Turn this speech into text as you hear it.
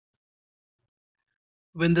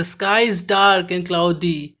When the sky is dark and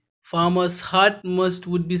cloudy, farmer's heart must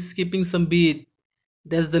would be skipping some beat.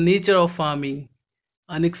 That's the nature of farming.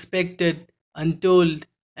 Unexpected, untold,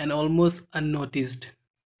 and almost unnoticed.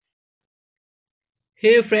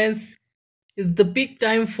 Hey friends, it's the big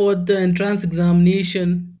time for the entrance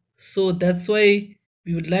examination, so that's why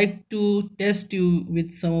we would like to test you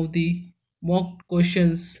with some of the mock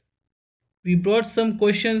questions. We brought some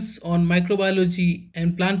questions on microbiology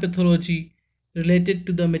and plant pathology related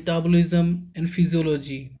to the metabolism and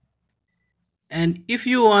physiology. And if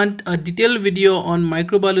you want a detailed video on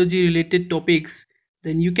microbiology related topics,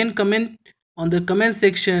 then you can comment on the comment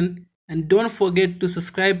section and don't forget to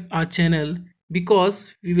subscribe our channel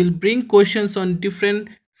because we will bring questions on different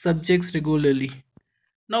subjects regularly.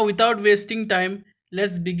 Now without wasting time,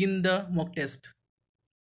 let's begin the mock test.